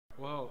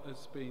Well,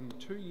 it's been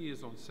 2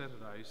 years on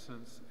Saturday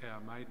since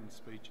our maiden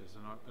speeches,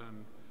 and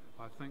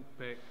I think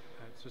back,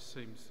 it just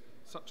seems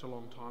such a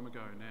long time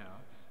ago now.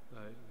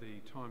 The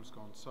time's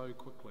gone so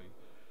quickly,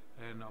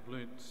 and I've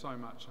learnt so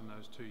much in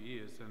those 2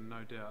 years, and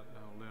no doubt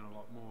I'll learn a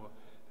lot more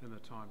in the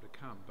time to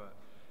come. But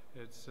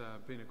it's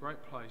been a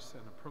great place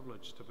and a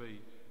privilege to be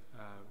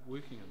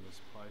working in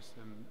this place,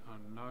 and I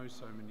know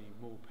so many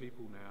more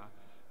people now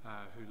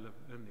who live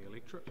in the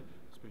electorate.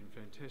 It's been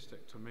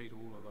fantastic to meet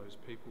all of those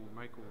people,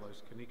 make all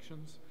those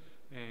connections,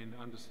 and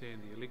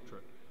understand the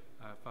electorate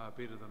far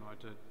better than I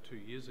did 2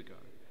 years ago.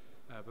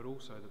 But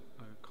also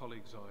the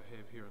colleagues I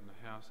have here in the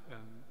House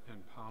and in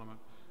Parliament,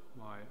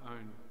 my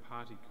own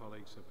party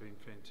colleagues have been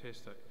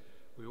fantastic.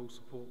 We all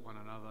support one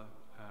another.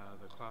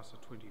 The class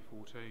of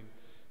 2014,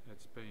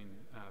 it's been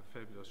a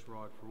fabulous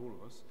ride for all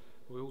of us.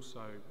 We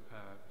also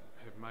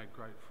have made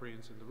great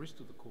friends in the rest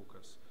of the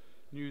caucus.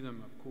 Knew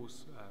them, of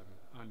course,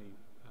 only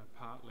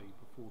partly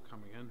before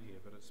coming in here,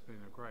 but it's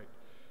been a great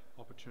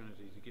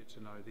opportunity to get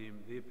to know them,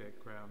 their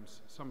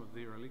backgrounds, some of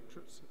their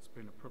electorates. It's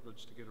been a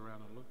privilege to get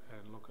around and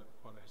look at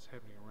what is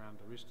happening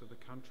around the rest of the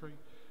country,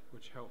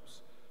 which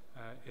helps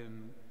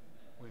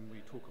when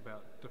we talk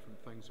about different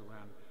things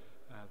around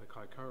the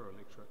Kaikoura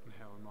electorate and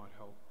how we might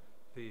help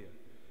there.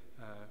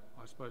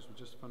 I suppose we'll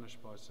just finish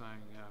by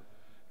saying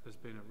there's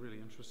been a really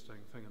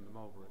interesting thing in the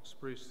Marlborough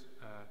Express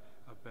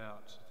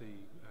about the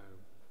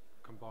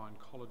combined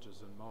colleges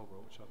in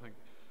Marlborough, which I think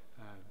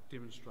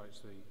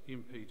demonstrates the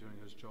MP doing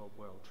his job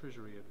well.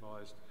 Treasury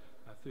advised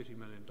a $30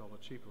 million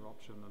cheaper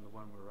option than the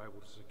one we were able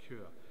to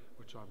secure,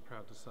 which I'm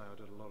proud to say I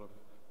did a lot of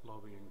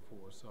lobbying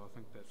for, so I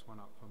think that's one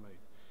up for me.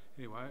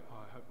 Anyway,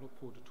 I look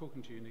forward to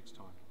talking to you next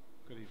time.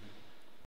 Good evening.